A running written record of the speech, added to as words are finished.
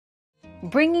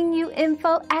bringing you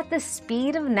info at the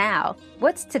speed of now.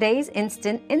 What's today's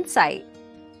instant insight?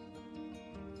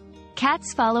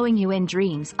 Cats following you in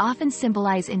dreams often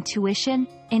symbolize intuition,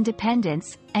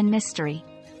 independence, and mystery.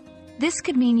 This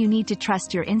could mean you need to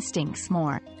trust your instincts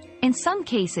more. In some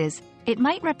cases, it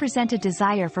might represent a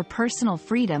desire for personal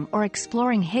freedom or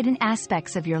exploring hidden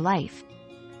aspects of your life.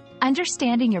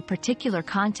 Understanding your particular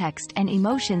context and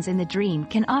emotions in the dream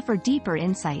can offer deeper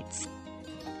insights.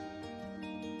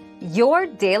 Your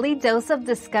daily dose of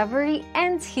discovery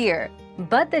ends here,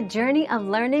 but the journey of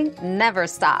learning never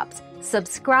stops.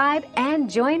 Subscribe and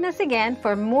join us again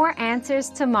for more answers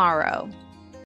tomorrow.